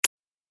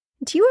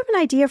Do you have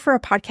an idea for a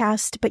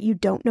podcast, but you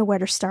don't know where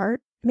to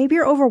start? Maybe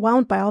you're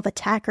overwhelmed by all the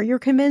tech, or you're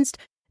convinced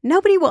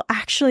nobody will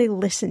actually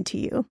listen to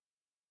you.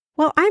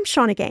 Well, I'm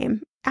Shauna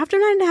Game. After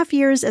 9.5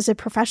 years as a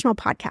professional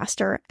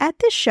podcaster, at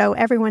this show,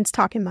 everyone's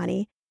talking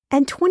money,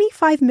 and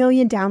 25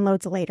 million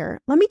downloads later,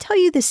 let me tell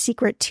you the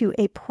secret to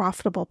a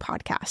profitable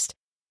podcast.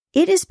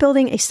 It is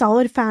building a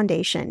solid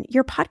foundation,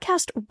 your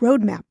podcast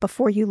roadmap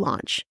before you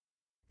launch.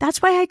 That's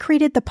why I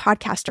created the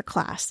Podcaster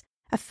Class,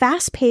 a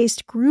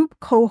fast-paced group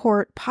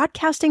cohort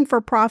podcasting for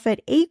profit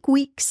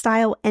 8-week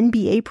style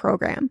MBA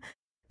program.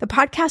 The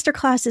Podcaster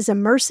Class is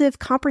immersive,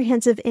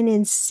 comprehensive, and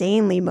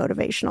insanely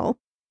motivational.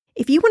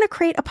 If you want to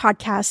create a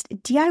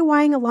podcast,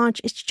 DIYing a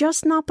launch is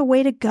just not the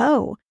way to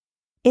go.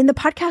 In the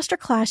Podcaster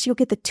Class, you'll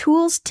get the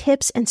tools,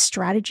 tips, and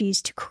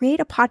strategies to create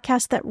a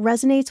podcast that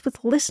resonates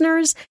with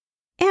listeners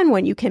and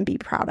one you can be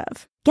proud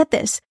of. Get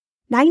this,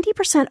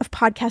 90% of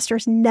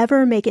podcasters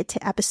never make it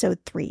to episode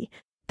 3.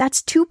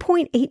 That's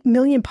 2.8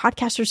 million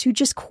podcasters who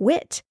just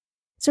quit.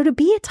 So to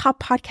be a top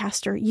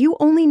podcaster, you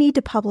only need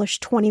to publish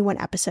 21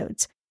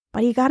 episodes,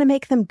 but you got to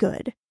make them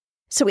good.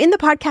 So in the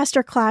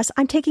Podcaster Class,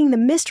 I'm taking the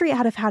mystery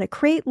out of how to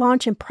create,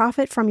 launch, and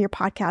profit from your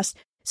podcast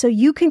so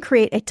you can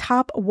create a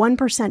top 1%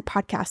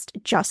 podcast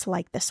just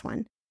like this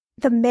one.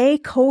 The May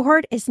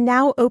cohort is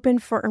now open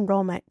for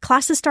enrollment.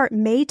 Classes start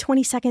May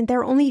 22nd. There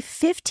are only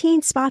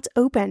 15 spots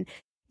open.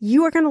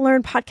 You are going to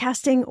learn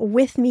podcasting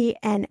with me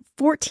and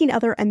 14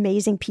 other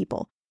amazing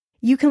people.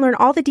 You can learn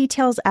all the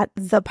details at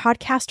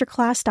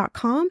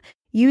thepodcasterclass.com.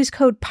 Use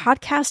code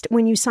PODCAST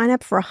when you sign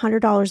up for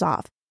 $100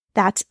 off.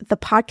 That's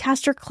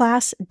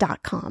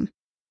thepodcasterclass.com.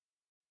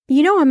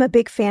 You know I'm a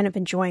big fan of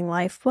enjoying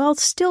life while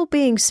still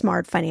being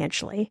smart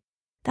financially.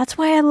 That's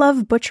why I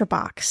love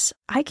ButcherBox.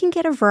 I can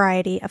get a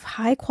variety of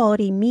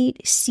high-quality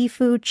meat,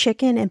 seafood,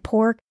 chicken, and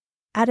pork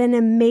at an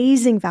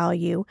amazing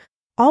value,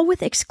 all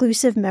with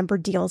exclusive member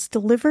deals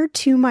delivered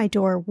to my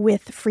door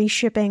with free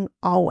shipping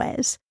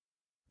always.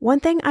 One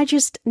thing I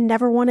just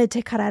never wanted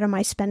to cut out of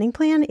my spending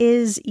plan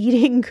is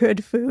eating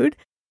good food.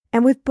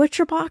 And with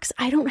ButcherBox,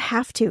 I don't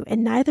have to,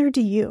 and neither do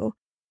you.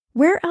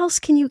 Where else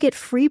can you get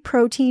free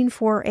protein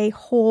for a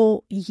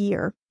whole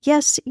year?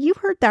 Yes, you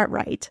heard that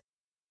right.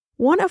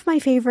 One of my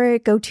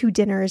favorite go-to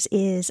dinners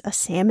is a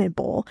salmon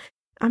bowl.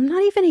 I'm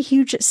not even a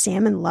huge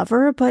salmon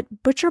lover,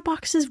 but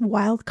ButcherBox's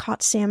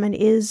wild-caught salmon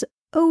is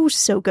oh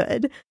so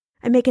good.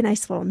 I make a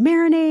nice little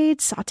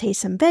marinade, saute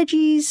some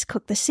veggies,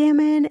 cook the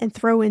salmon, and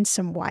throw in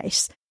some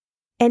rice.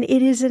 And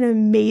it is an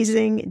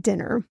amazing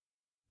dinner.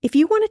 If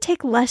you want to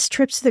take less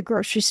trips to the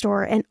grocery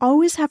store and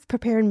always have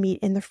prepared meat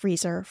in the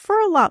freezer for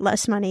a lot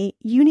less money,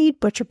 you need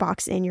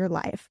ButcherBox in your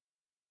life.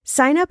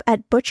 Sign up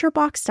at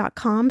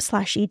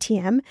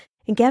butcherbox.com/ETM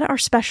and get our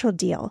special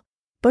deal.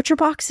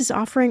 ButcherBox is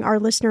offering our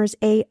listeners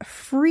a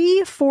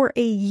free for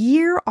a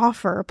year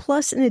offer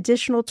plus an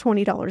additional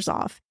 $20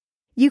 off.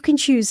 You can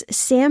choose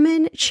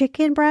salmon,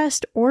 chicken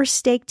breast, or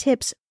steak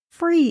tips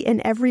free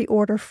in every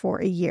order for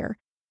a year.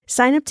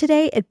 Sign up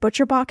today at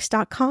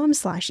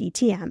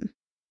butcherbox.com/ETM.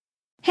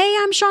 Hey,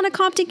 I'm Shauna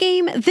Compton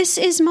Game. This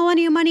is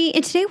Millennial Money,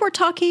 and today we're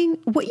talking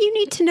what you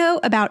need to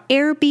know about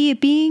Airbnb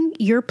being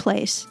your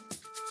place.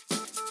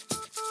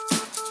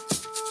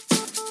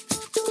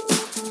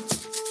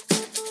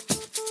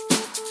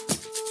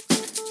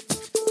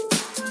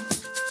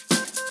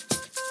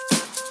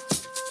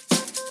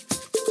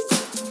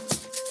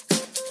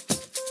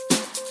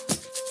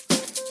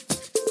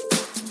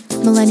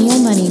 Millennial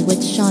Money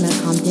with Shauna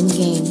Compton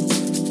Game.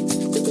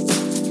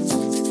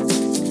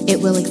 It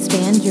will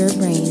expand your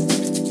brain.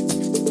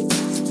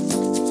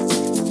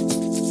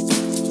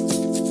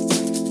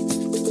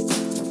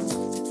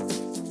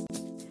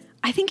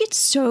 I think it's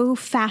so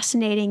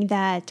fascinating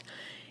that,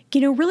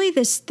 really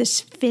this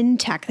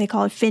fintech, they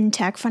call it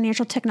fintech,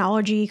 financial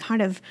technology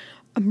kind of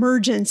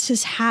emergence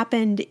has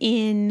happened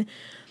in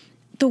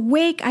the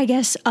wake, I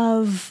guess,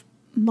 of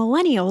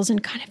millennials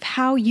and kind of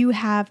how you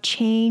have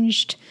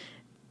changed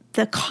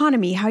the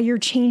economy, how you're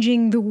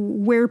changing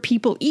where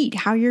people eat,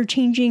 how you're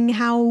changing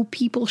how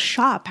people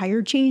shop, how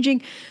you're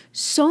changing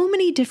so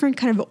many different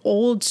kind of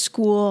old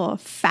school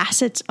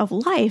facets of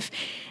life.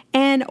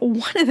 And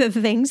one of the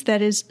things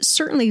that is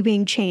certainly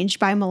being changed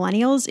by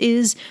millennials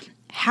is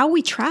how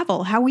we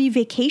travel, how we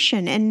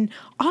vacation, and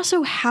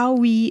also how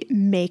we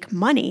make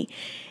money.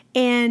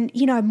 And,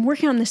 I'm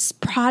working on this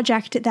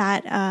project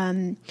that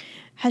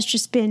has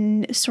just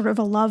been sort of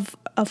a love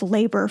of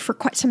labor for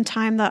quite some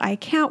time that I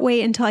can't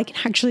wait until I can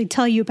actually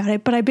tell you about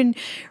it. But I've been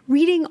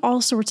reading all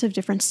sorts of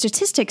different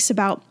statistics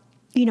about,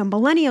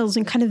 millennials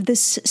and kind of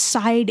this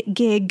side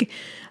gig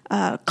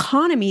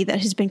economy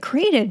that has been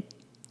created.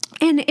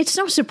 And it's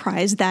no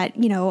surprise that,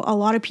 a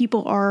lot of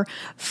people are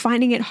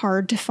finding it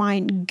hard to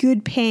find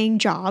good paying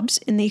jobs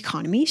in the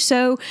economy.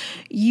 So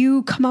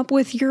you come up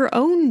with your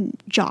own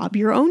job,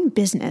 your own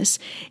business.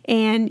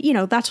 And,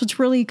 that's what's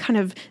really kind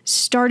of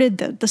started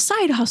the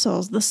side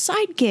hustles, the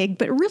side gig.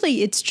 But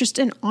really, it's just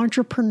an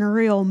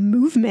entrepreneurial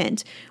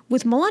movement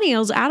with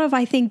millennials out of,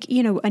 I think,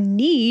 a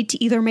need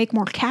to either make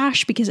more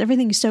cash because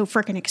everything's so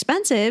freaking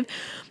expensive,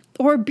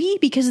 or B,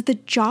 because the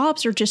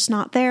jobs are just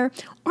not there,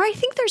 or I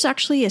think there's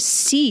actually a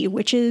C,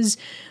 which is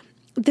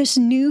this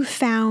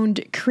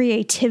newfound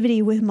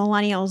creativity with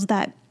millennials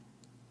that,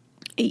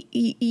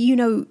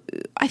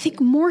 I think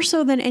more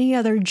so than any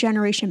other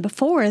generation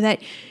before,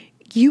 that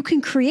you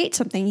can create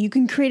something, you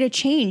can create a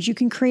change, you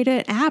can create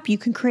an app, you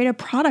can create a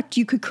product,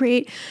 you could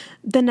create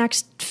the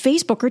next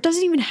Facebook, or it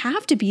doesn't even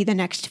have to be the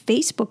next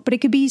Facebook, but it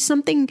could be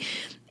something,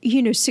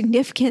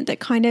 significant that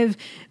kind of,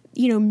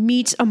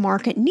 meets a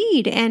market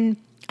need. And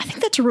I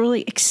think that's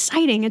really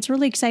exciting. It's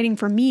really exciting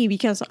for me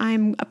because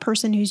I'm a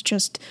person who's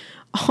just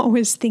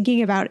always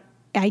thinking about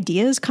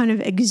ideas, kind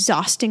of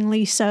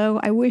exhaustingly so.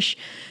 I wish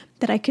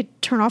that I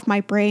could turn off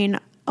my brain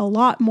a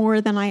lot more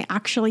than I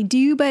actually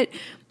do, but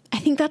I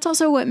think that's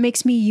also what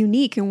makes me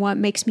unique and what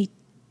makes me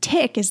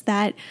tick is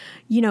that,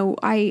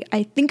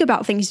 I think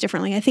about things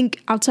differently. I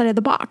think outside of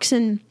the box,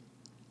 and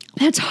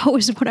that's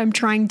always what I'm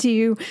trying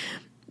to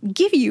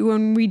give you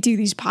when we do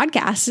these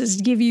podcasts,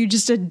 is give you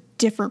just a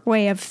different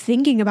way of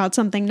thinking about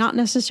something, not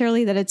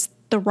necessarily that it's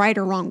the right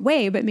or wrong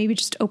way, but maybe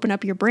just open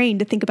up your brain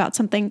to think about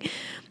something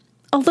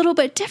a little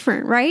bit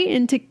different, right?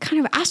 And to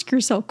kind of ask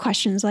yourself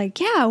questions like,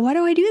 yeah, why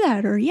do I do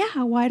that? Or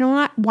yeah, why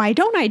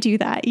don't I do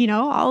that?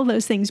 All of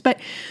those things. But,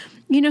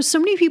 so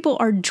many people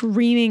are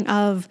dreaming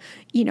of,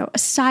 a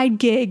side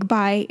gig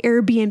by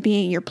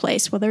Airbnb your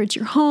place, whether it's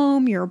your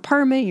home, your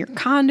apartment, your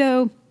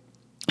condo,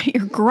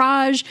 your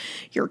garage,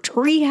 your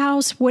tree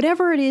house,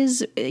 whatever it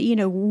is,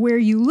 where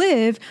you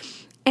live.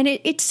 And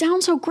it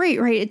sounds so great,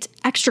 right? It's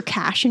extra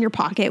cash in your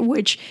pocket,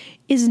 which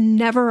is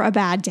never a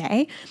bad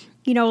day.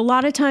 A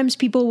lot of times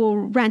people will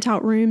rent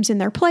out rooms in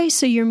their place.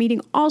 So you're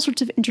meeting all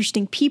sorts of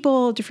interesting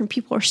people, different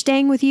people are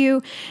staying with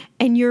you,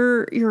 and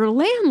you're a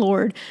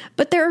landlord.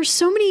 But there are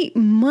so many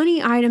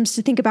money items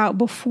to think about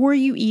before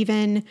you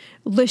even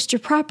list your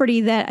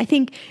property that I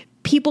think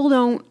people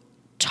don't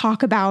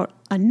talk about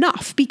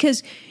enough,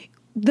 because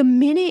the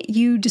minute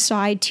you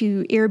decide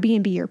to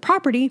Airbnb your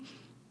property,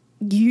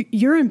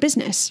 you're in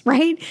business,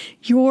 right?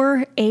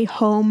 You're a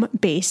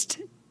home-based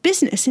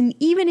business. And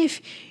even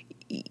if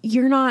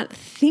you're not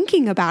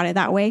thinking about it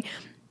that way,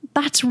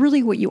 that's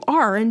really what you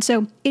are. And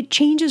so it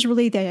changes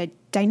really the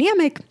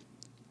dynamic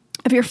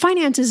of your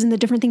finances and the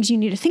different things you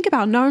need to think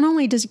about. Not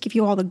only does it give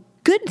you all the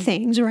good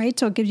things, right?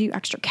 So it gives you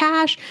extra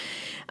cash.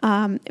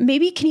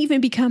 Maybe it can even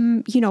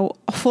become,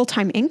 a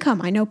full-time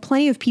income. I know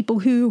plenty of people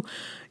who,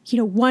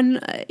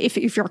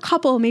 if you're a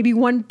couple, maybe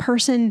one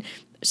person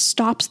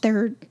stops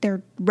their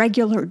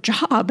regular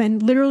job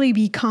and literally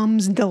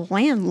becomes the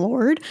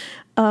landlord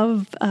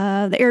of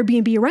the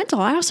Airbnb rental.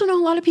 I also know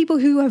a lot of people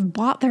who have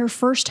bought their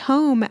first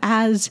home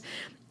as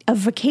a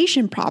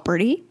vacation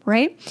property,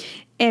 right?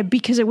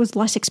 Because it was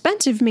less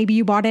expensive. Maybe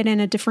you bought it in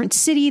a different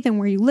city than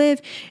where you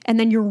live, and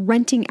then you're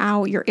renting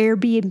out, you're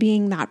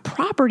Airbnb-ing that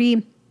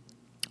property,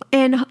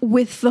 and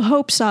with the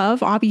hopes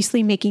of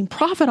obviously making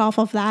profit off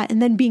of that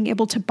and then being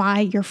able to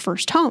buy your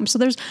first home. So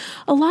there's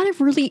a lot of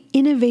really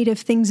innovative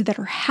things that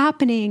are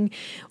happening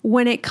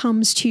when it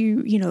comes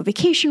to,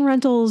 vacation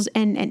rentals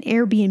and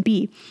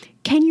Airbnb.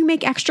 Can you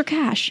make extra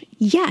cash?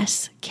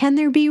 Yes. Can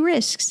there be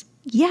risks?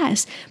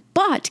 Yes.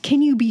 But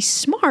can you be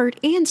smart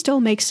and still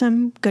make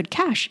some good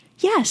cash?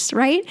 Yes,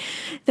 right?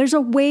 There's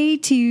a way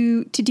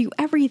to do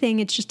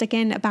everything. It's just,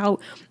 again, about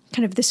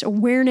kind of this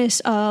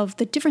awareness of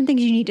the different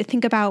things you need to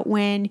think about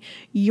when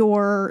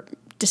you're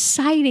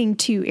deciding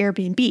to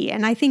Airbnb.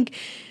 And I think,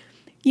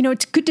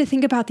 it's good to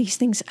think about these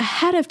things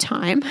ahead of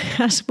time,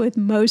 as with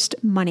most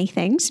money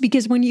things,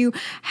 because when you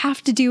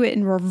have to do it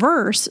in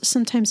reverse,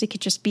 sometimes it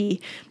could just be,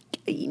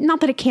 not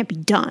that it can't be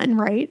done,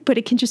 right? But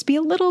it can just be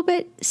a little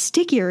bit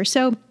stickier.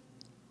 So,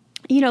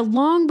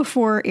 long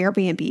before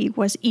Airbnb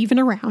was even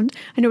around,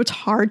 I know it's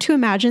hard to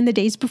imagine the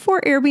days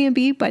before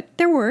Airbnb, but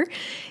there were,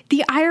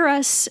 the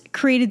IRS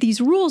created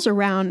these rules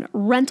around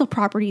rental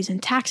properties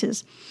and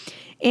taxes.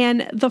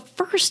 And the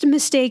first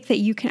mistake that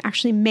you can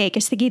actually make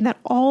is thinking that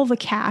all the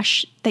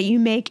cash that you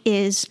make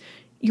is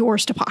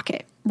yours to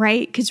pocket,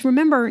 right? Because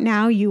remember,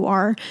 now you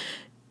are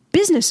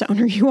business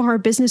owner. You are a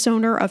business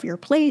owner of your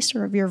place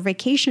or of your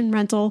vacation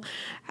rental,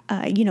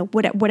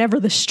 whatever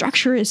the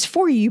structure is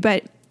for you.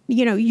 But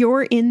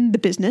you're in the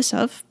business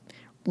of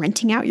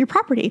renting out your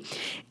property.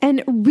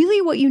 And really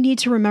what you need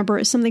to remember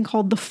is something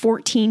called the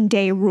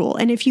 14-day rule.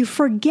 And if you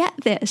forget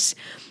this,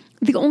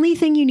 the only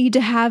thing you need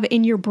to have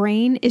in your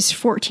brain is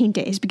 14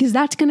 days, because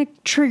that's going to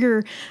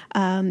trigger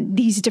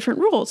these different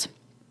rules.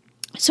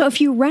 So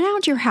if you rent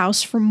out your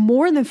house for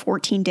more than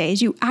 14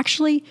 days, you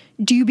actually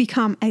do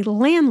become a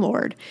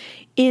landlord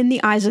in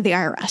the eyes of the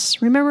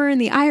IRS. Remember, in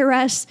the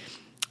IRS,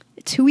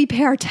 it's who we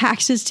pay our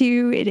taxes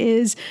to. It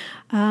is,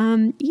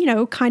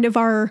 kind of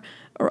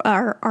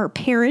our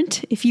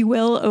parent, if you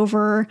will,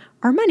 over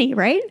our money,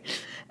 right?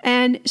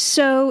 And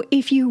so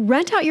if you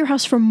rent out your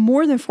house for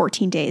more than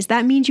 14 days,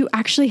 that means you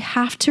actually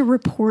have to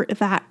report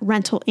that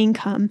rental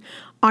income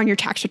on your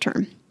tax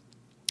return.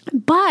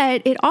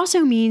 But it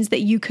also means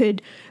that you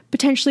could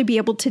potentially be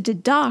able to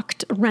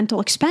deduct rental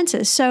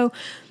expenses. So,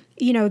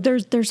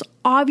 there's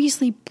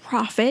obviously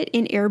profit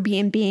in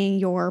Airbnb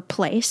your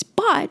place,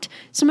 but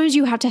sometimes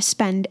you have to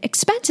spend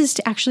expenses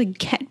to actually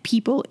get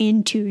people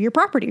into your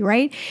property,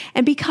 right?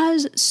 And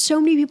because so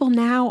many people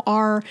now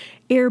are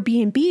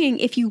Airbnbing,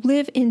 if you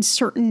live in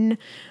certain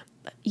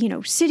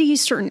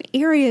cities, certain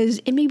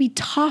areas, it may be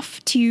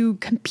tough to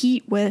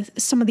compete with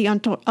some of the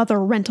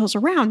other rentals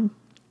around.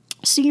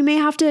 So you may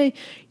have to,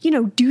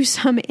 do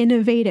some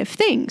innovative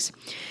things.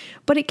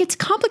 But it gets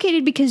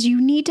complicated because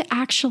you need to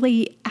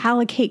actually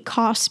allocate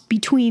costs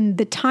between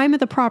the time of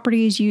the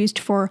property is used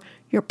for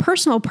your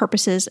personal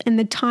purposes and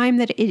the time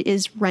that it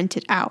is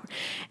rented out.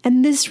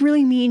 And this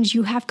really means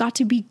you have got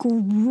to be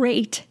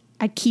great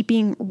at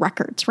keeping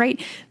records, right?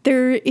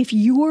 If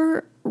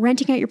you're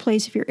renting out your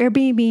place, if you're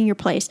Airbnb your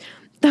place,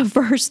 the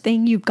first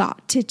thing you've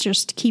got to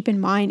just keep in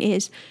mind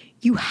is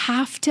you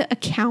have to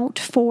account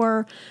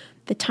for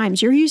the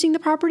times you're using the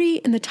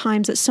property and the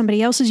times that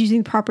somebody else is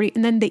using the property,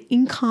 and then the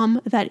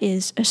income that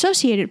is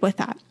associated with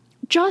that,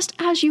 just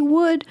as you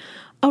would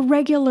a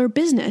regular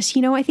business.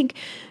 I think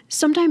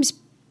sometimes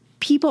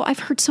I've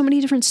heard so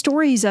many different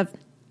stories of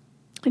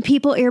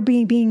people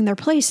Airbnb their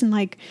place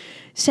and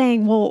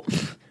saying, well,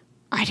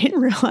 I didn't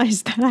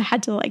realize that I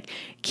had to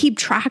keep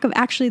track of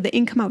actually the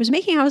income I was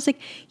making. I was like,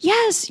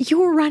 yes,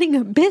 you are running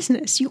a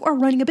business. You are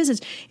running a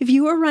business. If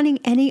you are running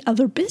any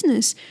other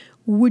business,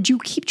 would you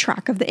keep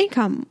track of the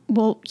income?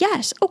 Well,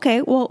 yes.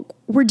 Okay. Well,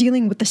 we're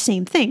dealing with the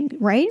same thing,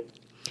 right?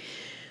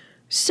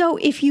 So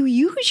if you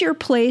use your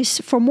place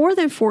for more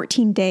than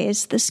 14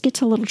 days, this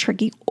gets a little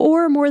tricky,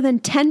 or more than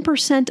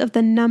 10% of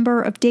the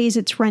number of days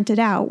it's rented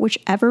out,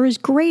 whichever is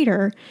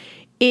greater,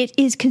 it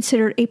is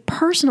considered a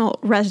personal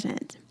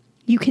residence.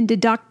 You can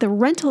deduct the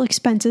rental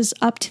expenses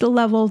up to the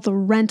level of the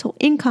rental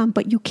income,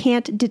 but you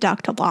can't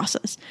deduct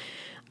losses.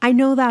 I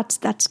know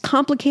that's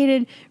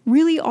complicated.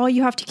 Really, all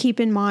you have to keep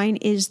in mind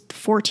is the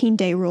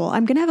 14-day rule.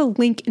 I'm going to have a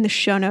link in the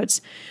show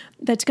notes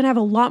that's going to have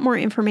a lot more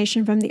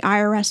information from the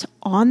IRS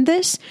on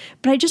this,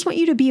 but I just want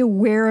you to be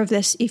aware of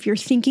this if you're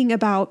thinking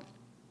about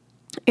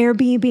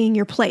Airbnb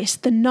your place.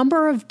 The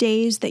number of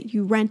days that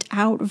you rent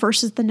out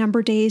versus the number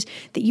of days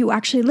that you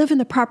actually live in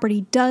the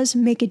property does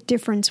make a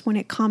difference when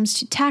it comes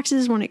to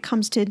taxes, when it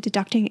comes to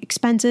deducting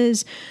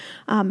expenses,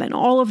 and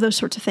all of those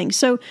sorts of things.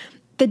 So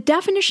the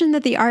definition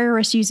that the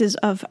IRS uses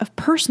of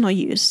personal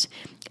use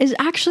is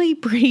actually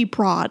pretty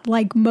broad.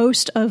 Like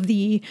most of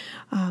the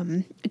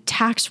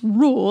tax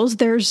rules,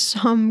 there's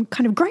some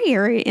kind of gray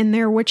area in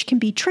there which can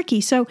be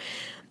tricky. So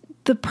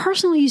the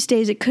personal use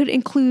days, it could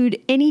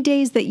include any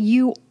days that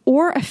you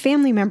or a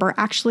family member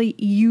actually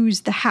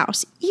use the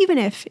house, even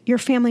if your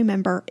family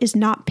member is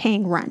not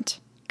paying rent.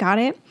 Got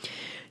it?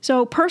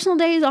 So personal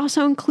days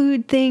also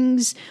include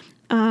things,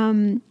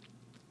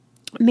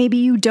 maybe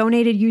you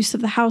donated use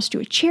of the house to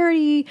a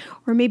charity,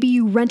 or maybe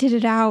you rented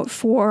it out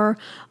for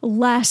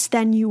less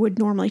than you would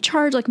normally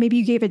charge. Like maybe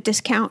you gave a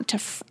discount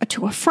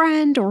to a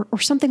friend or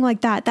something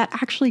like that. That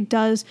actually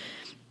does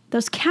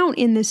count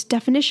in this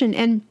definition.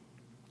 And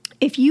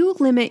if you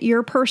limit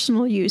your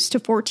personal use to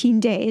 14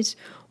 days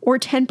or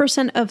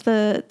 10% of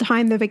the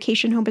time the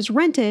vacation home is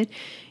rented,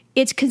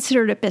 it's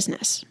considered a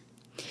business.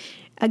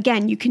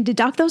 Again, you can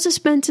deduct those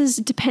expenses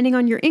depending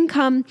on your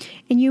income,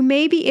 and you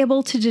may be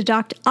able to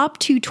deduct up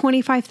to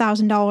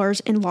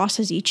 $25,000 in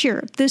losses each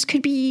year. This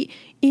could be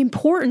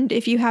important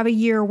if you have a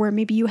year where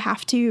maybe you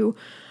have to,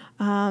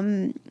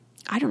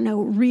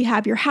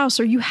 rehab your house,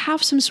 or you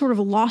have some sort of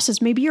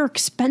losses. Maybe your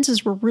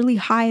expenses were really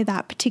high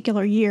that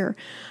particular year.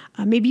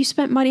 Maybe you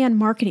spent money on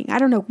marketing. I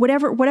don't know,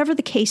 whatever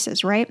the case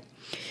is, right?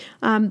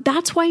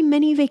 That's why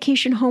many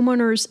vacation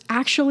homeowners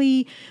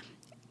actually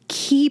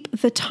keep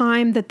the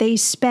time that they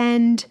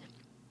spend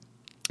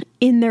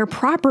in their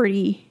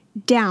property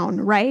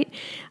down, right?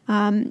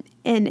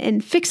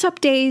 And fix up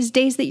days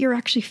that you're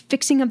actually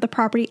fixing up the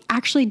property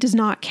actually does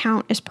not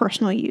count as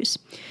personal use.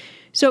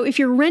 So if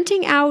you're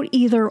renting out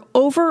either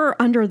over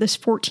or under this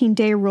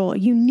 14-day rule,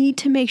 you need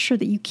to make sure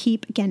that you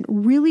keep, again,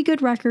 really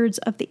good records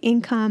of the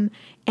income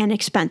and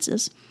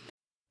expenses.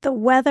 The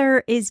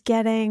weather is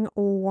getting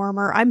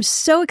warmer. I'm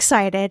so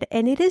excited,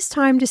 and it is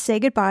time to say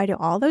goodbye to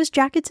all those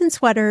jackets and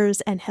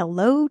sweaters and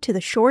hello to the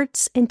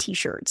shorts and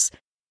t-shirts.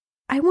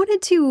 I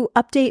wanted to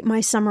update my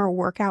summer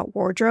workout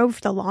wardrobe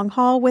for the long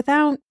haul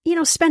without,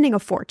 spending a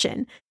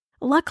fortune.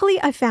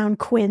 Luckily, I found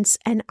Quince,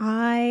 and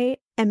I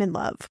am in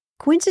love.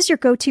 Quince is your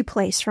go-to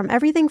place from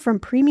everything from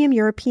premium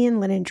European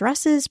linen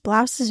dresses,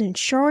 blouses, and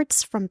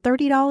shorts from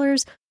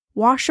 $30,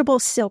 washable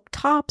silk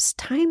tops,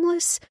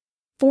 timeless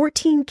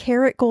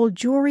 14-karat gold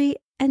jewelry,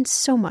 and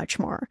so much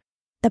more.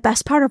 The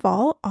best part of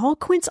all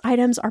Quince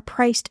items are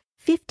priced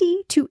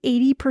 50 to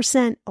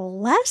 80%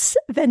 less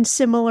than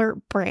similar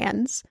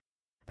brands.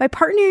 By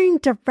partnering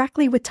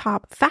directly with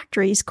top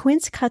factories,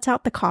 Quince cuts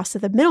out the cost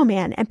of the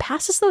middleman and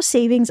passes those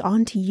savings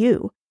on to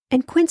you.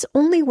 And Quince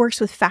only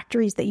works with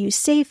factories that use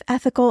safe,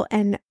 ethical,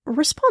 and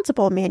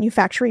responsible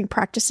manufacturing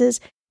practices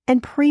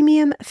and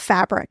premium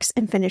fabrics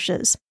and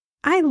finishes.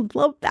 I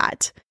love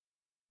that.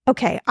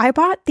 Okay, I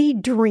bought the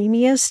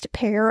dreamiest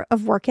pair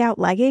of workout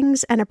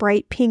leggings and a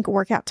bright pink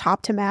workout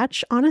top to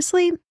match.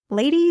 Honestly,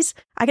 Ladies,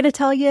 I gotta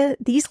tell you,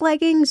 these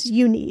leggings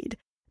you need.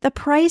 The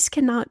price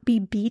cannot be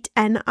beat,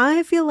 and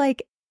I feel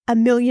like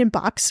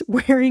 $1,000,000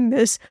 wearing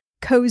this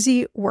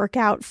cozy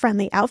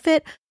workout-friendly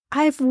outfit.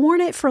 I've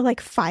worn it for like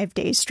 5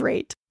 days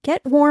straight.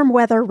 Get warm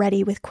weather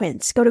ready with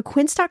Quince. Go to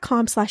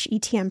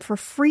quince.com/ETM for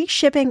free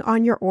shipping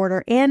on your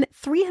order and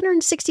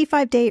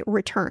 365-day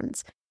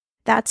returns.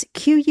 That's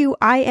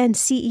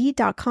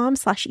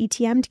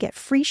QUINCE.com/ETM to get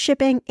free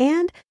shipping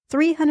and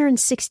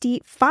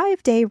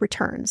 365-day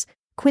returns.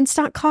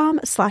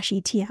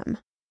 Quince.com/ETM.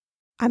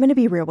 I'm going to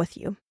be real with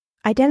you.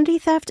 Identity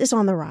theft is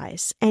on the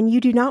rise, and you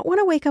do not want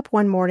to wake up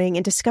one morning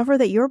and discover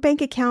that your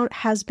bank account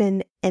has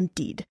been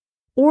emptied,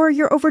 or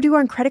you're overdue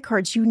on credit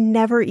cards you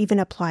never even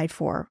applied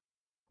for.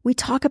 We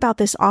talk about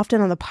this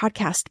often on the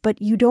podcast,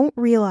 but you don't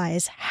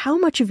realize how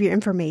much of your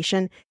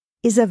information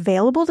is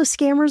available to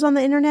scammers on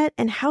the internet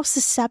and how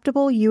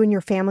susceptible you and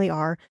your family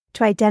are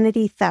to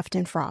identity theft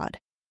and fraud.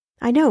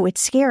 I know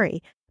it's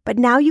scary, but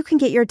now you can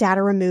get your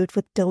data removed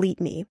with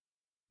Delete Me.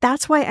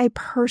 That's why I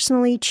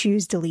personally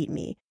choose Delete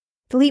Me.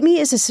 Delete Me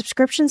is a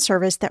subscription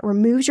service that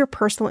removes your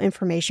personal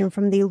information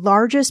from the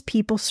largest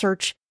people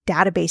search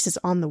databases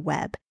on the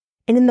web,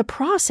 and in the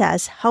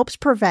process helps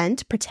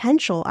prevent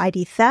potential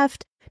ID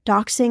theft,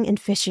 doxing, and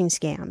phishing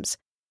scams.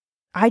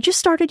 I just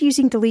started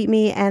using Delete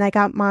Me and I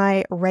got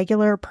my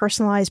regular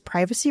personalized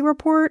privacy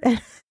report,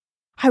 and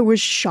I was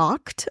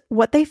shocked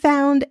what they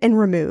found and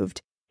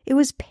removed. It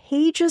was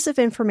pages of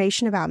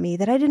information about me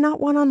that I did not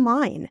want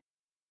online.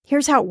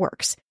 Here's how it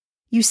works.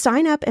 You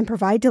sign up and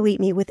provide Delete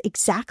Me with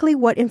exactly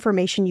what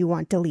information you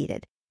want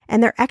deleted,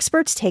 and their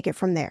experts take it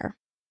from there.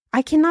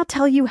 I cannot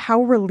tell you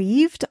how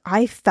relieved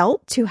I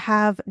felt to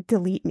have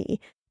Delete Me.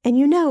 And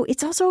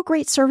it's also a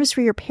great service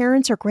for your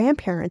parents or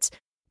grandparents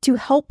to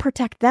help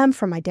protect them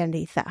from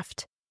identity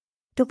theft.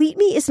 Delete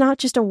Me is not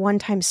just a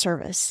one-time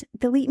service.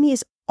 Delete Me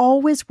is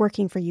always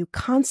working for you,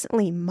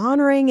 constantly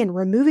monitoring and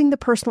removing the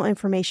personal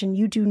information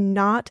you do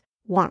not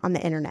want on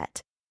the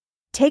internet.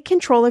 Take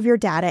control of your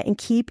data and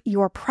keep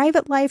your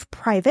private life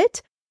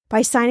private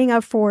by signing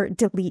up for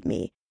Delete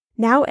Me,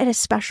 now at a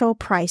special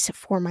price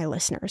for my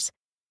listeners.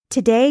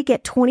 Today,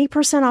 get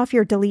 20% off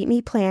your Delete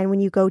Me plan when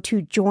you go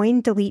to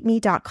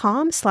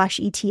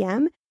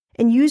joindeleteme.com/ETM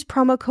and use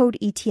promo code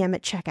ETM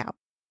at checkout.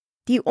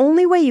 The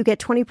only way you get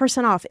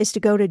 20% off is to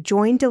go to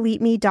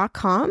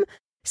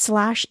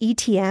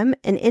joindeleteme.com/ETM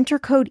and enter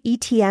code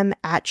ETM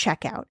at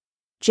checkout.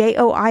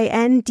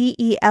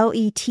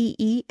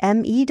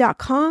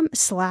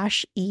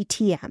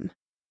 joindeleteme.com/ETM.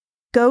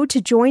 Go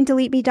to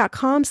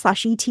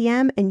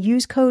joindeleteme.com/ETM and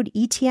use code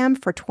ETM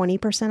for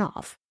 20%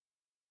 off.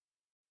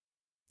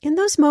 In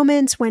those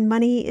moments when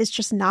money is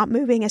just not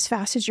moving as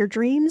fast as your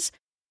dreams,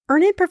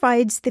 Earnin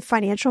provides the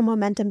financial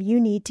momentum you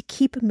need to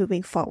keep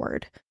moving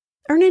forward.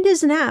 Earnin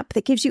is an app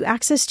that gives you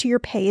access to your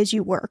pay as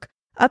you work,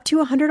 up to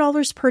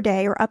 $100 per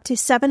day or up to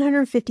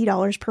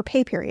 $750 per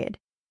pay period.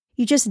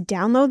 You just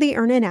download the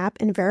Earnin app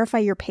and verify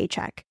your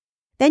paycheck.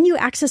 Then you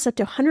access up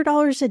to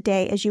 $100 a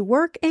day as you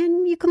work,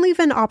 and you can leave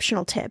an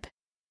optional tip.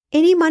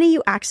 Any money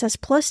you access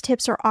plus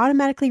tips are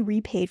automatically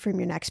repaid from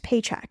your next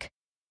paycheck.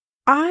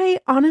 I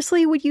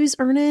honestly would use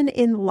Earnin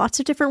in lots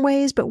of different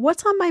ways, but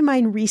what's on my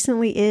mind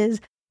recently is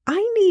I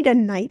need a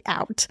night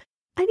out.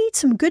 I need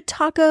some good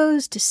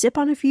tacos to sip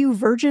on a few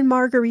virgin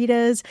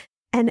margaritas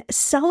and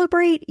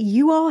celebrate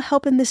you all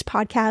helping this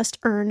podcast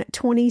earn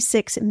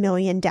 26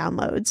 million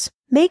downloads.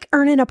 Make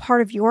Earnin a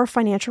part of your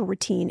financial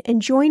routine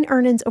and join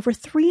Earnin's over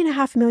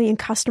 3.5 million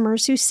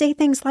customers who say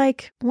things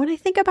like, when I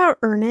think about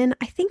Earnin,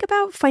 I think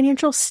about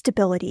financial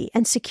stability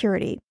and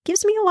security.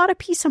 Gives me a lot of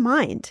peace of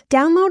mind.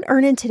 Download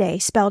Earnin today,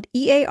 spelled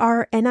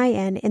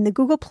EARNIN, in the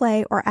Google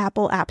Play or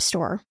Apple App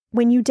Store.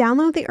 When you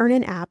download the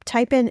Earnin app,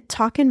 type in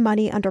Talkin'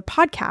 Money under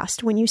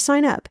podcast when you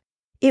sign up.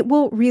 It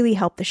will really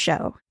help the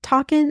show.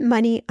 Talkin'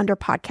 Money under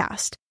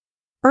podcast.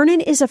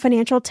 Earnin is a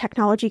financial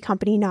technology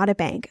company, not a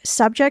bank,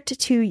 subject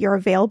to your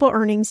available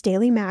earnings,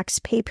 daily max,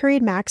 pay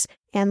period max,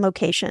 and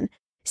location.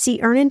 See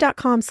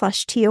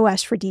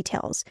earnin.com/TOS for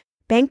details.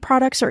 Bank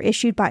products are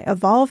issued by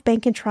Evolve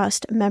Bank and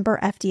Trust, member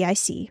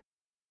FDIC.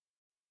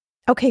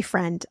 Okay,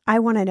 friend, I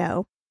want to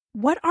know,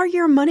 what are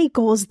your money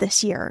goals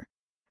this year?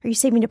 Are you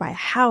saving to buy a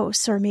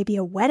house or maybe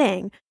a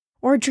wedding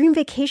or a dream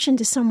vacation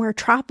to somewhere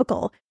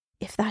tropical?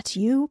 If that's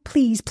you,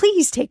 please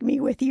take me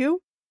with you.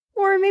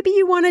 Or maybe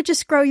you want to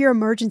just grow your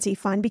emergency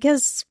fund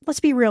because,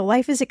 let's be real,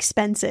 life is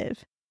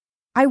expensive.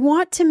 I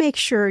want to make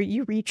sure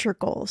you reach your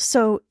goals,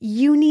 so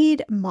you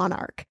need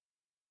Monarch.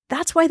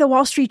 That's why the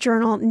Wall Street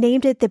Journal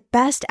named it the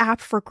best app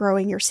for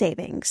growing your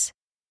savings.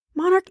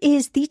 Monarch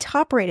is the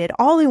top-rated,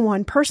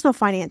 all-in-one personal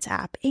finance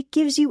app. It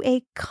gives you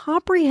a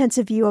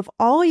comprehensive view of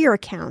all your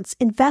accounts,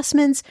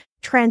 investments,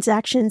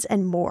 transactions,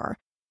 and more.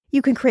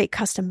 You can create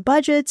custom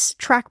budgets,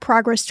 track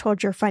progress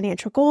towards your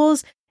financial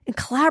goals, and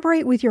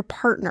collaborate with your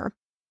partner.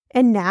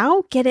 And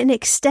now, get an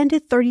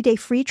extended 30-day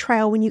free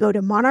trial when you go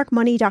to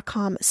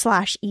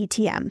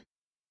monarchmoney.com/ETM.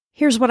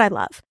 Here's what I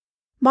love.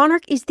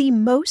 Monarch is the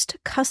most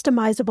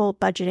customizable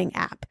budgeting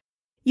app.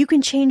 You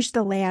can change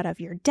the layout of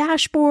your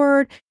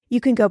dashboard. You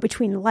can go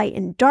between light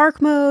and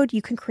dark mode.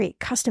 You can create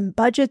custom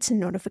budgets and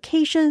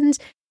notifications.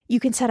 You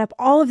can set up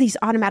all of these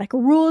automatic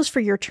rules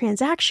for your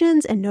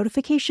transactions and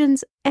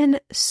notifications,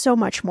 and so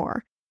much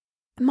more.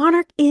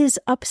 Monarch is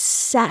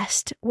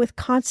obsessed with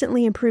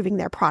constantly improving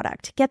their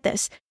product. Get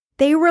this.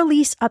 They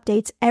release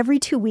updates every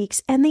 2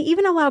 weeks, and they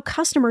even allow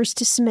customers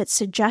to submit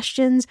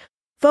suggestions,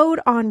 vote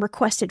on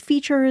requested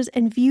features,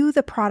 and view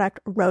the product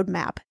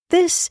roadmap.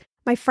 This,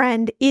 my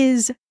friend,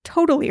 is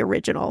totally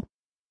original.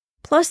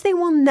 Plus, they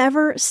will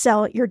never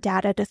sell your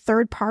data to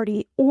third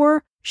party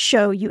or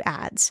show you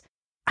ads.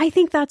 I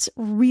think that's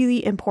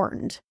really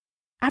important.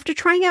 After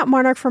trying out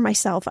Monarch for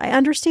myself, I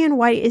understand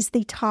why it is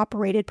the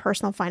top-rated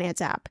personal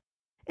finance app.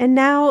 And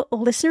now,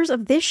 listeners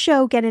of this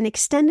show get an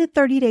extended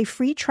 30-day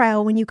free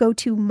trial when you go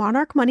to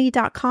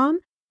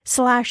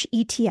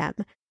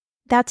monarchmoney.com/ETM.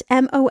 That's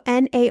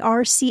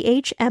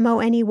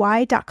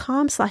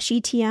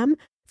monarchmoney.com/ETM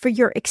for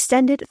your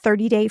extended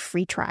 30-day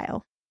free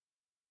trial.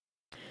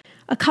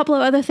 A couple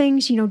of other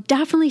things,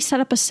 definitely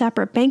set up a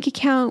separate bank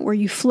account where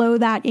you flow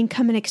that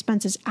income and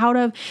expenses out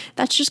of.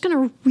 That's just going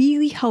to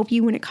really help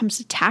you when it comes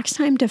to tax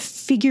time to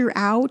figure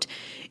out,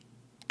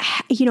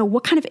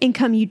 what kind of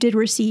income you did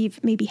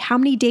receive, maybe how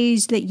many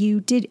days that you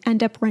did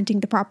end up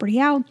renting the property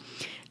out.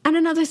 And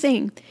another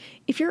thing,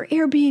 if you're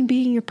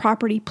Airbnb your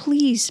property,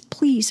 please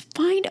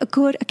find a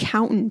good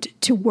accountant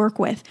to work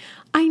with.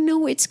 I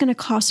know it's going to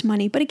cost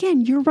money, but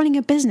again, you're running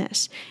a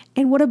business.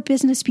 And what do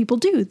business people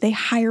do? They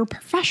hire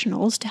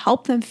professionals to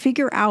help them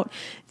figure out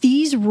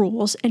these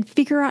rules and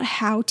figure out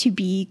how to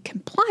be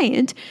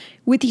compliant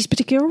with these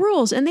particular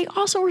rules. And they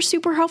also are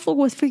super helpful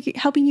with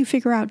helping you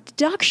figure out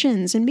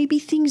deductions and maybe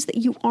things that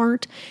you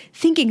aren't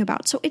thinking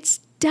about. So it's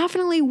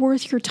definitely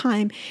worth your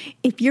time.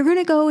 If you're going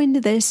to go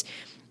into this,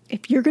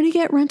 if you're going to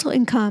get rental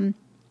income,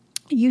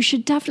 you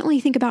should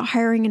definitely think about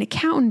hiring an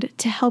accountant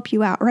to help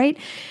you out, right?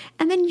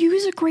 And then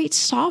use a great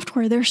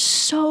software. There's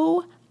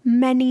so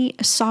many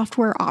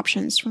software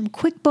options, from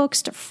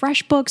QuickBooks to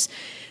FreshBooks.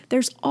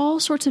 There's all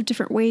sorts of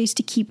different ways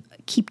to keep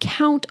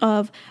count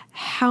of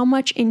how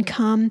much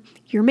income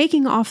you're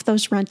making off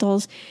those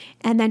rentals,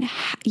 and then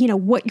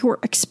what your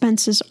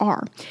expenses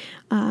are.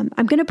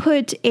 I'm going to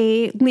put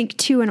a link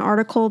to an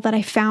article that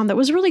I found that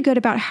was really good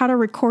about how to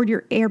record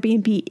your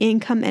Airbnb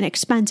income and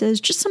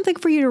expenses. Just something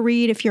for you to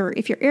read if you're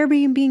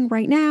Airbnb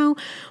right now,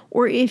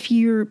 or if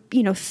you're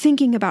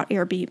thinking about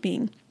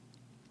Airbnb.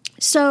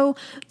 So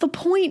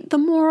the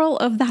moral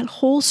of that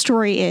whole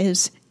story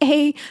is,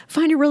 A,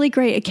 find a really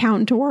great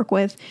accountant to work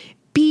with.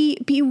 B,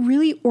 be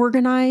really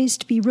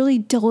organized, be really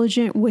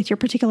diligent with your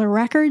particular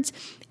records.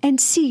 And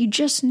C,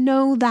 just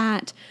know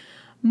that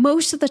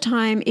most of the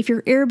time, if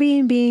you're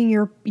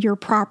Airbnb your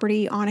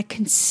property on a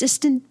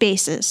consistent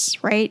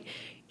basis, right,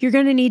 you're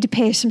going to need to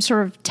pay some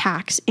sort of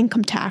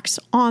income tax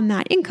on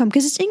that income,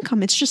 because it's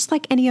income. It's just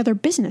like any other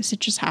business. It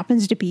just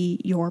happens to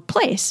be your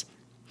place.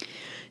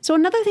 So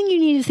another thing you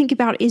need to think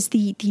about is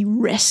the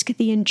risk,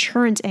 the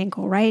insurance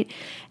angle, right?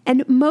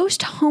 And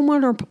most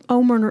homeowner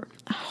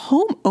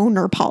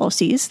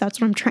policies,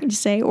 that's what I'm trying to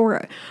say,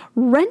 or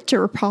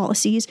renter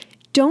policies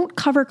don't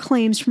cover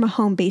claims from a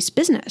home-based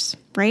business,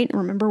 right?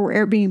 Remember, we're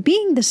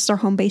Airbnb, this is our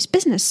home-based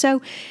business.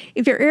 So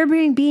if you're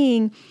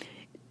Airbnb,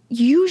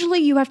 usually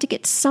you have to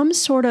get some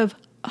sort of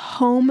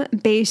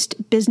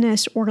home-based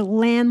business or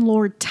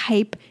landlord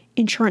type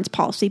insurance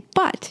policy.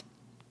 But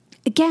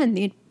again,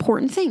 the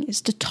important thing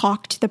is to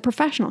talk to the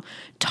professional.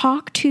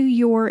 Talk to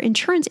your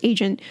insurance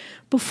agent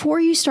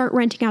before you start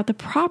renting out the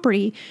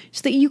property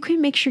so that you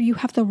can make sure you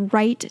have the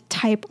right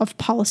type of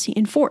policy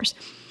in force.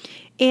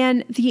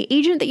 And the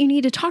agent that you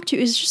need to talk to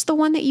is just the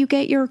one that you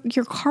get your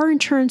car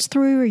insurance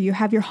through, or you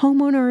have your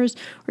homeowners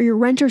or your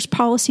renter's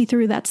policy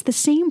through. That's the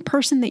same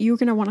person that you're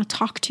going to want to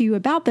talk to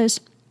about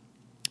this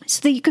so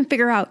that you can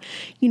figure out,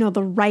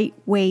 the right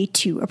way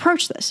to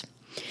approach this.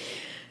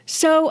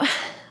 So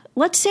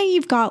let's say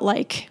you've got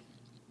a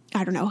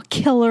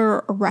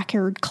killer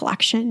record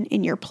collection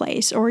in your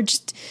place, or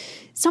just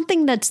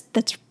something that's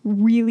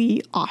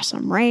really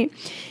awesome, right?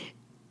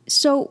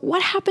 So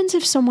what happens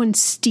if someone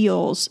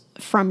steals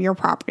from your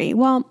property?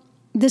 Well,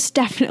 this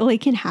definitely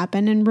can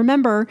happen. And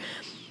remember,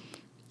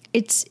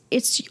 it's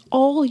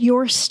all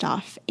your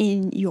stuff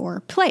in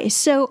your place.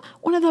 So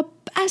one of the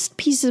best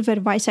pieces of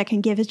advice I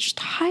can give is just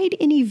hide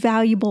any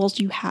valuables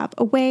you have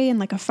away in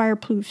like a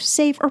fireproof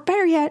safe, or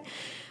better yet,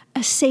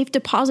 a safe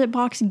deposit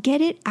box.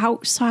 Get it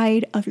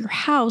outside of your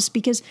house,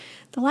 because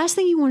the last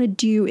thing you want to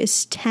do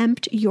is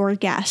tempt your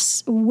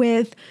guests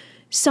with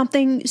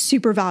something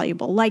super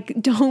valuable.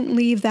 Like, don't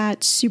leave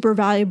that super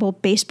valuable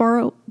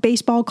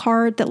baseball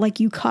card that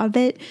you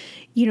covet,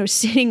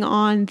 sitting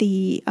on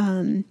the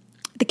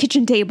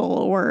kitchen table,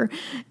 or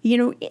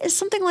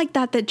something like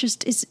that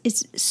just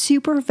is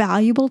super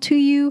valuable to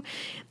you.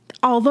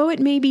 Although it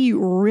may be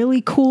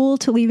really cool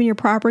to leave in your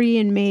property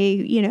and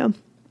may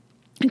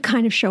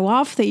kind of show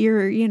off that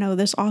you're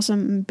this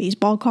awesome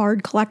baseball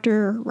card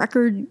collector,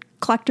 record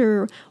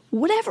collector,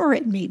 whatever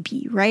it may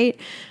be, right?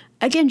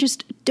 Again,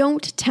 just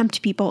don't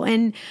tempt people.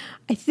 And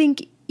I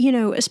think,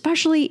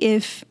 especially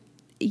if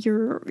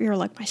you're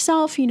like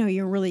myself,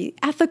 you're really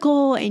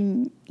ethical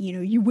and,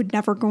 you would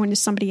never go into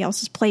somebody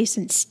else's place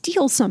and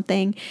steal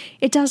something,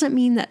 it doesn't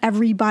mean that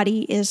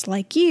everybody is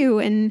like you.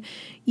 And,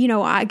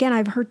 again,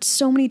 I've heard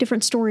so many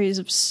different stories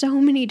of so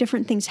many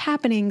different things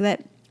happening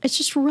that it's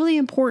just really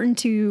important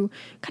to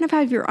kind of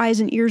have your eyes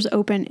and ears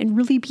open and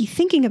really be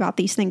thinking about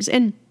these things.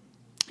 And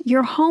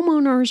your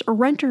homeowner's or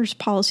renter's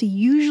policy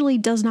usually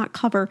does not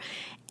cover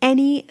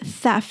any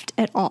theft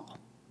at all,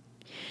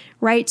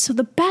 right? So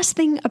the best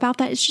thing about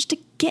that is just to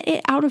get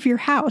it out of your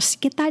house,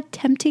 get that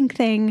tempting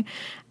thing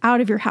out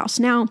of your house.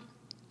 Now,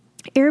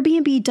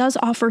 Airbnb does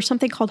offer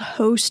something called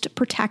host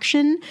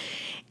protection,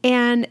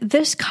 and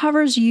this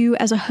covers you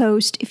as a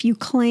host if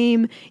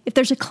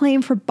there's a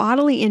claim for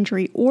bodily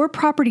injury or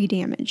property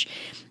damage.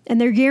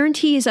 And their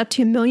guarantee is up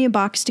to $1 million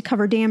to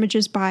cover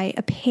damages by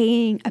a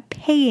paying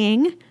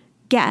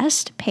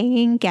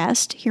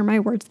guest, hear my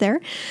words there.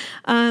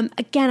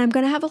 Again, I'm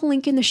going to have a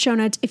link in the show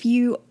notes. If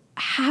you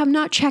have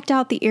not checked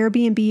out the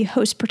Airbnb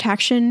host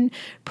protection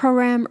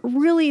program,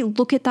 really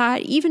look at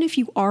that. Even if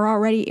you are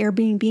already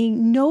Airbnb,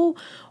 know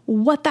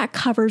what that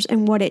covers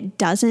and what it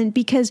doesn't,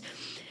 because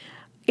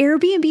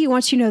Airbnb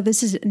wants you to know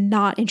this is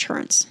not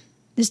insurance.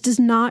 This does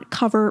not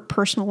cover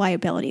personal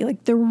liability.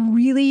 Like, they're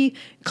really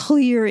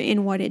clear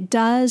in what it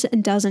does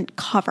and doesn't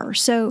cover.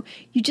 So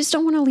you just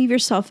don't want to leave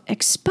yourself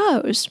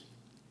exposed.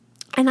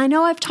 And I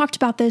know I've talked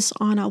about this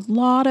on a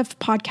lot of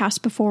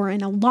podcasts before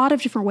in a lot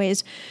of different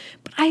ways,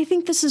 but I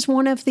think this is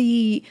one of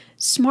the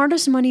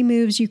smartest money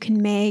moves you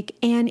can make,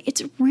 and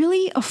it's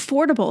really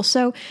affordable.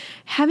 So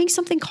having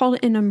something called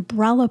an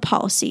umbrella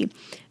policy,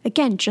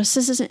 again, just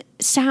as it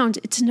sounds,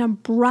 it's an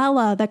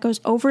umbrella that goes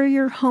over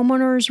your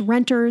homeowners,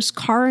 renters,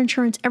 car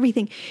insurance,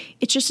 everything.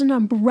 It's just an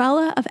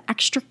umbrella of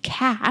extra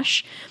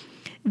cash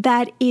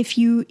that if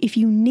you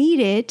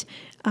need it,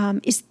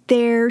 is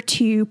there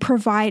to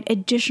provide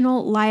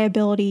additional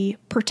liability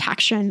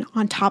protection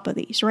on top of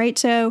these, right?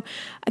 So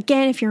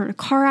again, if you're in a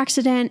car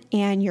accident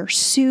and you're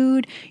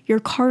sued, your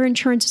car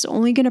insurance is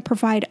only going to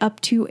provide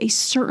up to a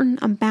certain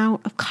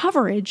amount of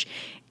coverage.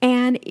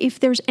 And if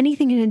there's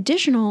anything in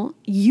additional,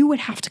 you would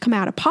have to come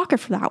out of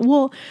pocket for that.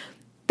 Well,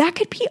 that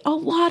could be a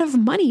lot of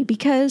money,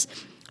 because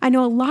I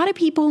know a lot of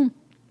people,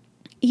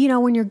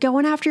 when you're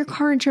going after your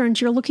car insurance,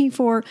 you're looking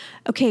for,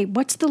 okay,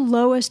 what's the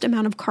lowest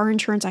amount of car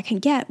insurance I can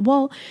get?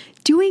 Well,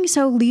 doing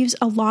so leaves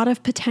a lot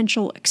of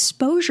potential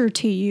exposure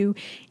to you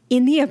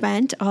in the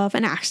event of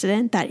an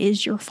accident that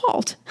is your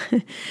fault.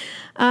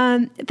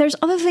 There's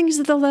other things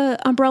that the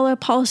umbrella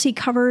policy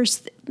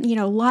covers,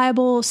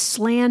 libel,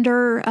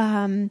 slander,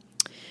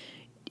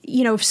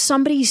 if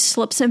somebody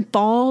slips and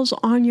falls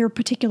on your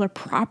particular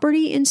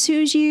property and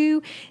sues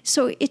you.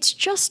 So it's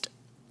just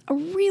a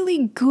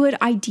really good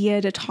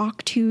idea to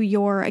talk to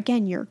your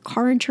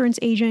car insurance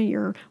agent,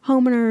 your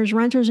homeowners,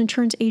 renters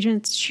insurance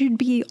agents should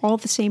be all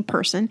the same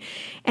person,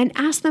 and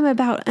ask them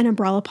about an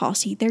umbrella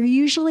policy. They're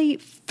usually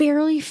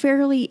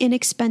fairly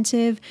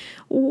inexpensive,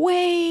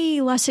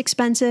 way less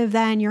expensive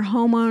than your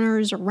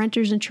homeowners or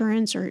renters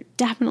insurance, or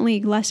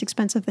definitely less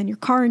expensive than your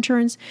car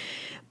insurance.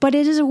 But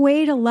it is a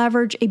way to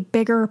leverage a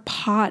bigger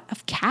pot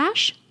of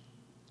cash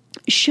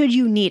should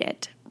you need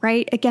it.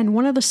 Right? Again,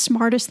 one of the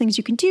smartest things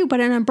you can do, but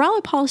an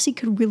umbrella policy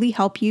could really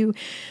help you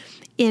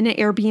in an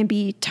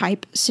Airbnb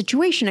type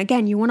situation.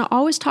 Again, you want to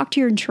always talk to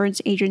your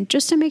insurance agent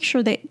just to make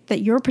sure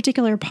that your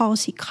particular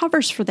policy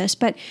covers for this.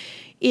 But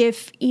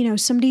if,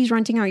 somebody's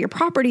renting out your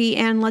property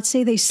and let's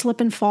say they slip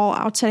and fall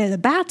outside of the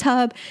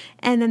bathtub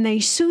and then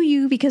they sue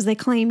you because they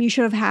claim you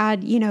should have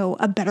had,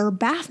 a better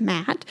bath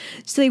mat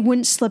so they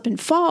wouldn't slip and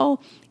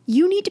fall,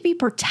 you need to be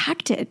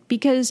protected,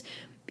 because,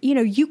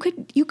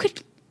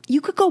 you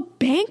could go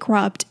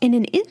bankrupt in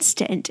an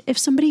instant if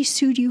somebody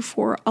sued you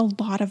for a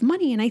lot of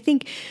money. And I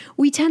think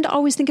we tend to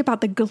always think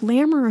about the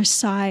glamorous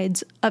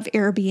sides of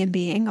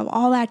Airbnb, of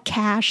all that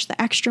cash, the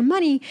extra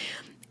money,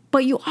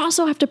 but you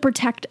also have to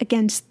protect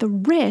against the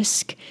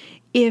risk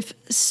if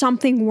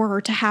something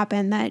were to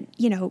happen that,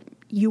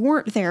 you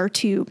weren't there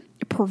to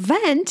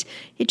prevent.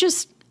 It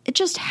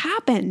just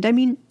happened. I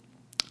mean,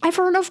 I've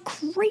heard of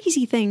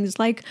crazy things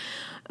like,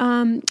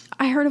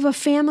 I heard of a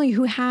family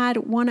who had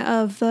one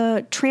of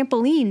the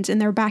trampolines in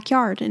their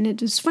backyard. And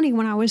it was funny,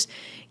 when I was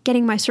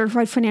getting my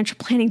certified financial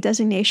planning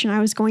designation,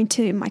 I was going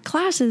to my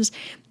classes,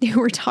 they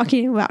were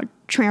talking about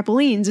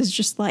trampolines. It's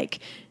just like,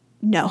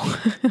 no,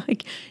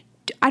 like,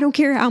 I don't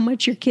care how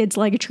much your kids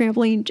like a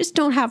trampoline, just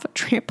don't have a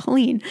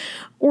trampoline,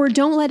 or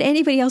don't let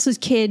anybody else's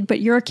kid, but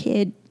your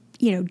kid,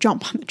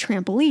 jump on the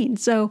trampoline.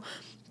 So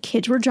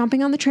kids were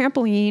jumping on the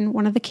trampoline.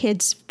 One of the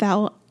kids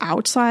fell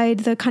outside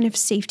the kind of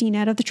safety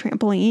net of the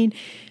trampoline.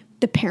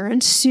 The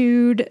parents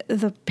sued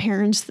the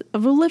parents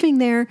of living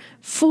there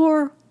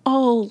for a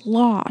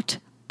lot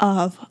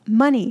of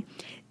money.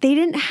 They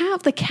didn't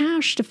have the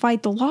cash to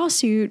fight the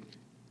lawsuit.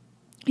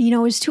 It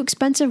was too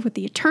expensive with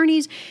the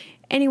attorneys.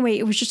 Anyway,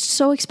 it was just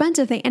so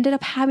expensive. They ended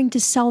up having to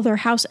sell their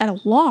house at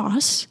a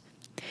loss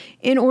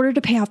in order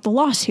to pay off the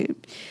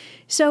lawsuit.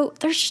 So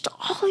there's just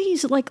all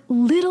these like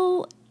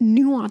little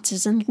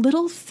nuances and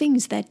little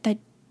things that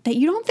that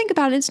you don't think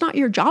about it. It's not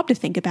your job to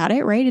think about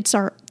it, right? It's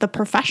the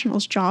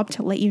professional's job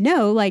to let you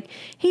know, like,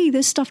 hey,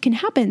 this stuff can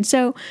happen.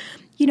 So,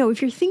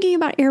 if you're thinking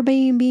about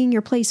Airbnb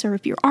your place, or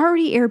if you're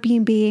already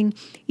Airbnb,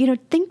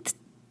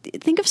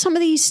 think of some of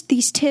these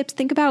tips.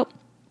 Think about,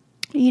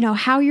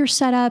 how you're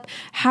set up,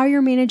 how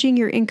you're managing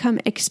your income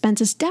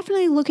expenses.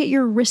 Definitely look at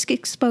your risk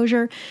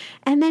exposure,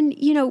 and then,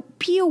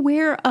 be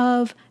aware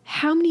of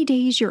how many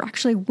days you're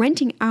actually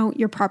renting out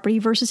your property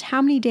versus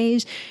how many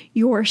days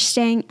you're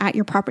staying at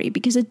your property,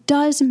 because it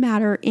does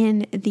matter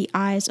in the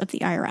eyes of the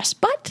IRS.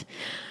 But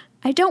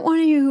I don't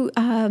want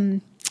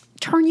to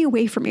turn you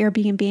away from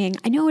Airbnb.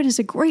 I know it is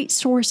a great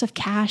source of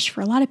cash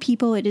for a lot of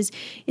people. It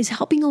is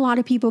helping a lot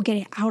of people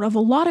get out of a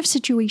lot of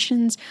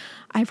situations.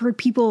 I've heard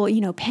people,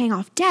 paying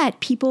off debt,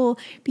 people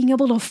being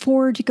able to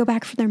afford to go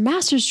back for their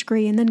master's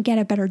degree and then get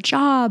a better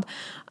job.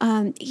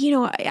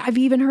 I've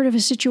even heard of a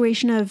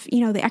situation of,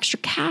 the extra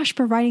cash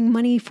providing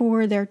money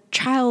for their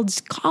child's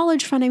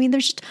college fund. I mean,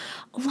 there's just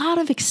a lot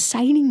of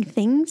exciting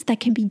things that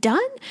can be done.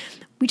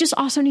 We just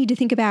also need to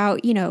think about,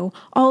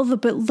 all the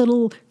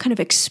little kind of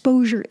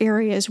exposure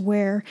areas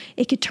where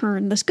it could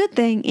turn this good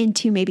thing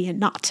into maybe a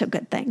not so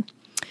good thing.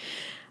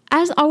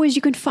 As always,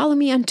 you can follow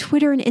me on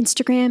Twitter and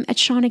Instagram at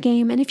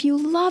ShaunaGame. And if you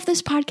love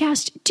this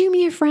podcast, do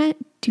me a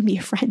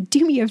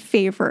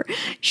favor.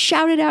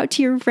 Shout it out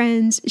to your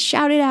friends,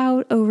 shout it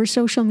out over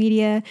social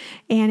media,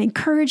 and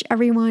encourage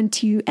everyone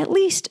to at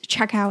least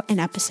check out an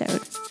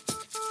episode.